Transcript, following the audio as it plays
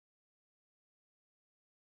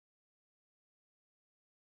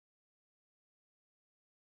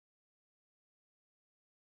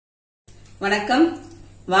வணக்கம்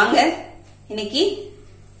வாங்க இன்னைக்கு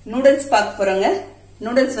நூடுல்ஸ் பார்க்க போறோங்க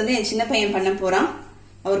நூடுல்ஸ் வந்து என் சின்ன பையன் பண்ண போறான்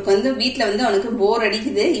அவருக்கு வந்து வீட்ல வந்து அவனுக்கு போர்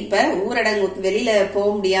அடிக்குது இப்ப ஊரடங்கு வெளியில போக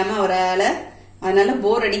முடியாம அவரால அதனால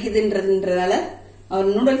போர் அடிக்குதுன்றதுனால அவர்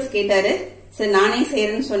நூடுல்ஸ் கேட்டாரு சரி நானே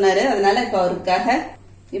செய்யறேன்னு சொன்னாரு அதனால இப்ப அவருக்காக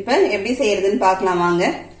இப்ப எப்படி செய்யறதுன்னு பார்க்கலாம் வாங்க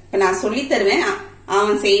இப்ப நான் சொல்லி தருவேன்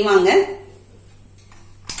அவன் செய்வாங்க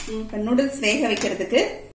இப்ப நூடுல்ஸ் வேக வைக்கிறதுக்கு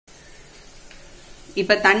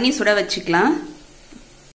இப்ப தண்ணி சுட வச்சுக்கலாம்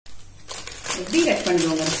எப்படி கட்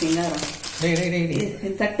பண்ணுவோங்க சிங்காரம்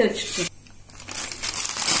தட்டு வச்சுக்கோ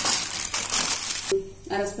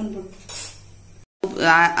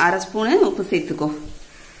அரை ஸ்பூனு உப்பு சேர்த்துக்கோ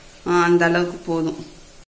அந்த அளவுக்கு போதும்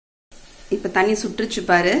இப்ப தண்ணி சுட்டுச்சு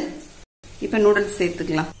பாரு இப்ப நூடுல்ஸ்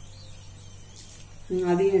சேர்த்துக்கலாம்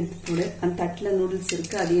அதையும் எடுத்து போடு அந்த தட்டுல நூடுல்ஸ்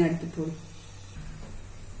இருக்கு அதையும் எடுத்து போடு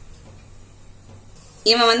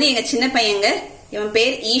இவன் வந்து எங்க சின்ன பையங்க இவன்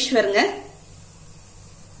பேர் ஈஸ்வருங்க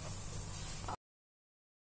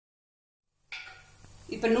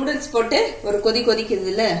இப்ப நூடுல்ஸ் போட்டு ஒரு கொதிக்குது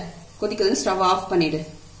இல்ல கொதிக்குது ஸ்டவ் ஆஃப் பண்ணிட்டு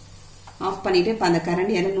இப்ப அந்த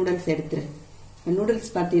கரண்டியால நூடுல்ஸ் எடுத்துரு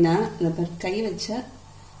நூடுல்ஸ் பாத்தீங்கன்னா இந்த கை வச்சா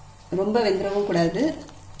ரொம்ப வெந்துடவும் கூடாது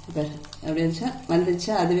அப்படி வச்சா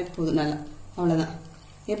வந்துச்சா அதுவே போதும் நல்லா அவ்வளவுதான்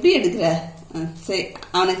எப்படி எடுக்கிற சரி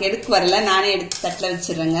அவனுக்கு எடுக்க வரல நானே எடுத்து தட்டுல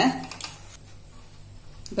வச்சிடுறேங்க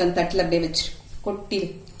இப்ப அந்த தட்டுல அப்படியே வச்சு கொட்டி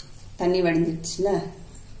தண்ணி வடிஞ்சிடுச்சுல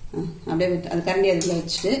அப்படியே அது கரண்டி அதுக்குள்ள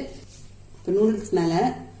வச்சுட்டு இப்போ நூடுல்ஸ் மேல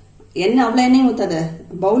எண்ணெய் அவ்வளோ எண்ணெயும் ஊத்தாத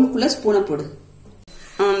பவுலுக்குள்ள ஸ்பூனை போடு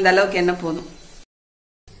அந்த அளவுக்கு எண்ணெய் போதும்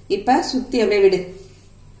இப்ப சுத்தி அப்படியே விடு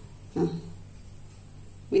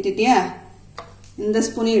விட்டுட்டியா இந்த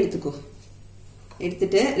ஸ்பூனையும் எடுத்துக்கோ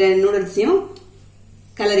எடுத்துட்டு ரெண்டு நூடுல்ஸையும்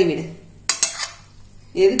கலரி விடு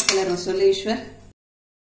எதுக்கு கலரும் சொல்லு ஈஸ்வர்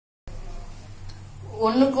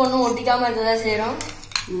ஒண்ணுக்கு ஒண்ணு ஒட்டிக்காம இருக்கதான் செய்யறோம்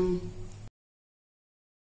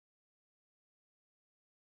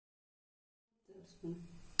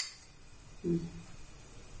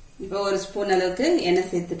இப்போ ஒரு ஸ்பூன் அளவுக்கு எண்ணெய்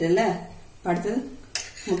சேர்த்துட்டல அடுத்தது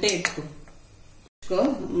முட்டை எடுத்துக்கோ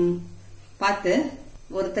பார்த்து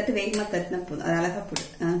ஒரு தட்டு வேகமா தட்டினா போதும் அது அழகா போடு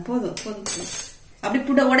போதும் அப்படி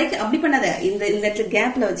புட உடைக்க அப்படி பண்ணாத இந்த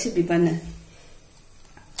கேப்ல வச்சு இப்படி பண்ணு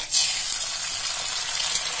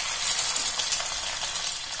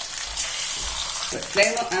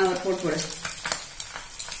வேகம் போடு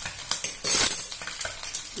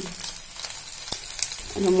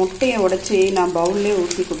அந்த முட்டையை உடைச்சி நான் பவுல்லே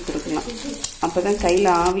ஊற்றி கொடுத்துருக்கலாம் அப்பதான் கையில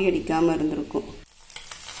ஆவி அடிக்காம இருந்திருக்கும்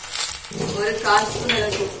ஒரு கால்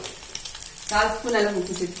ஸ்பூன் அளவு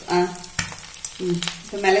உப்பு சேர்த்து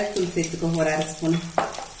இப்ப மிளகுத்தூள் சேர்த்துக்கோ ஒரு அரை ஸ்பூன்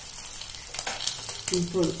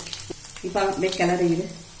போதும் இப்ப அப்படியே கிளறி விடு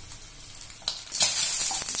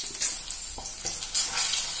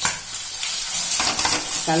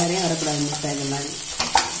கலரே வரக்கூடாது முட்டை இந்த மாதிரி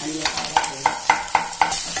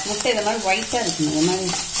முட்டை இந்த மாதிரி ஒயிட்டா இருக்கணும் இந்த மாதிரி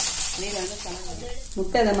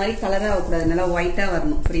முட்டை இந்த மாதிரி கலரா ஆகக்கூடாது நல்லா ஒயிட்டா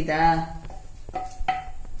வரணும் புரியுதா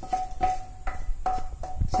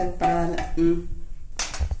சரி பரவாயில்ல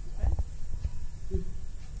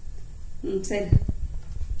சரி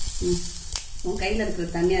உன் கையில இருக்கிற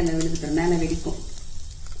தண்ணி அந்த விழுதுட்டு மேல வெடிக்கும்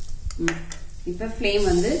இப்ப ஃப்ளேம்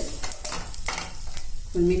வந்து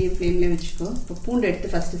மீடியம் ஃப்ளேம்ல வச்சுக்கோ இப்போ பூண்டு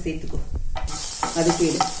எடுத்து ஃபர்ஸ்ட் சேர்த்துக்கோ அதுக்கு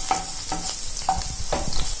எடு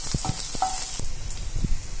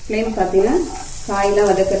ஃப்ளேம் பார்த்தீங்கன்னா காயெல்லாம்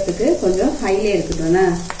வதக்கிறதுக்கு கொஞ்சம் ஹைலே இருக்கட்டும்னா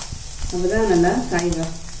அப்பதான் நல்லா காய்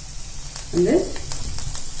வந்து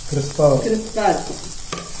கிறிஸ்பா இருக்கும்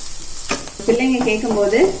பிள்ளைங்க கேட்கும்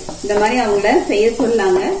போது இந்த மாதிரி அவங்கள செய்ய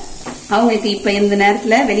சொல்லாங்க அவங்களுக்கு இப்ப இந்த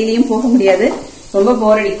நேரத்துல வெளியிலயும் போக முடியாது ரொம்ப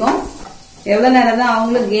போர் அடிக்கும் எவ்வளவு நேரம் தான்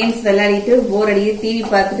அவங்களும் கேம்ஸ் விளையாடிட்டு போர் அடிக்கு டிவி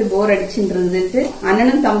பார்த்துட்டு போர் அடிச்சுட்டு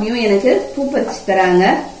அண்ணனும் தம்பியும் எனக்கு பூ பறிச்சு தராங்க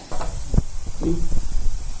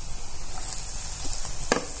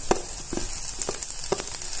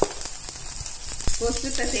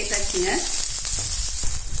சேர்த்தாச்சுங்க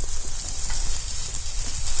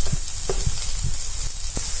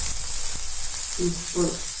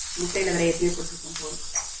முட்டையில வர ஏற்கனவே போட்டுருக்கோம் போதும்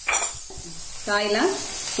காயெல்லாம்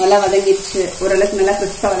நல்லா வதங்கிடுச்சு ஓரளவுக்கு நல்லா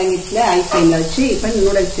கிறிஸ்பா வதங்கிடுச்சுல ஹை ஃப்ளேம்ல வச்சு இப்ப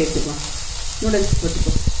நூடுல்ஸ் சேர்த்துக்கலாம் நூடுல்ஸ்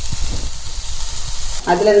போட்டுக்கோ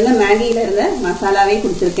அதுல இருந்த மேகியில இருந்த மசாலாவே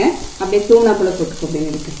கொடுத்துருக்கேன் அப்படியே தூணா போல போட்டுக்கோ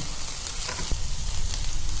அப்படின்னு இருக்கு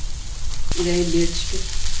இதை இப்படி வச்சுட்டு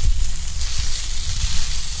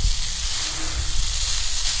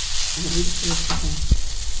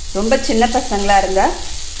ரொம்ப சின்ன பசங்களா இருந்தா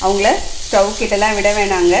அவங்கள ஸ்டவ் கிட்டலாம் விட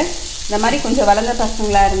வேணாங்க இந்த மாதிரி கொஞ்சம் வளர்ந்த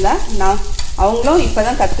பசங்களா இருந்தா அவங்களும்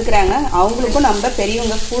இப்பதான் கத்துக்கிறாங்க அவங்களுக்கும் நம்ம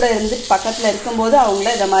பெரியவங்க கூட இருந்து பக்கத்துல இருக்கும்போது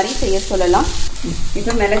அவங்கள இத மாதிரி செய்ய சொல்லலாம்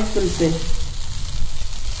இப்ப மிளகு தூள்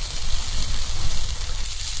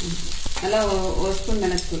நல்லா ஒரு ஸ்பூன்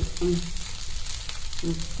மிளகுத்தூள்.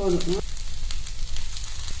 போதும்.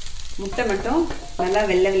 முட்டை மட்டும் நல்லா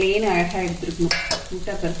வெள்ளை வெள்ளையேன்னு அழகா எடுத்துருக்கணும். முட்டை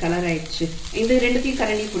அப்போ கலர் ஆயிடுச்சு. இந்த ரெண்டுத்தையும்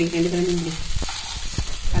கரண்டி பிடி, 2 கரண்டி பிடி.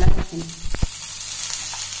 கலர் ஆக்கணும்.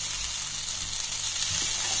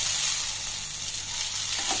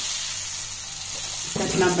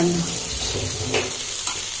 நான் பண்ணேன்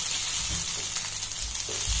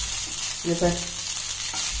பார்.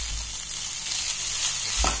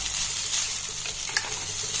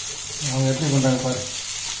 அவங்க எப்படி பண்றாங்க பாரு.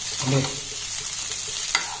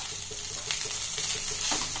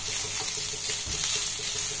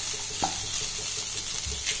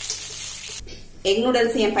 எக்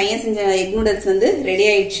நூடுல்ஸ், என் பையன் செஞ்ச எக் நூடுல்ஸ் வந்து ரெடி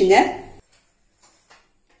ஆயிடுச்சுங்க.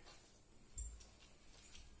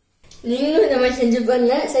 நீங்களும் இந்த மாதிரி செஞ்சு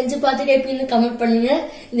பாருங்க. செஞ்சு பார்த்துட்டு எப்படின்னு கமெண்ட் பண்ணுங்க.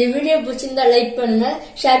 இந்த வீடியோ பிடிச்சிருந்தா லைக் பண்ணுங்க,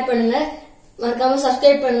 ஷேர் பண்ணுங்க, மறக்காம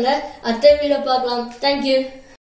சப்ஸ்கிரைப் பண்ணுங்க. அடுத்த வீடியோ பார்க்கலாம். தேங்க்யூ.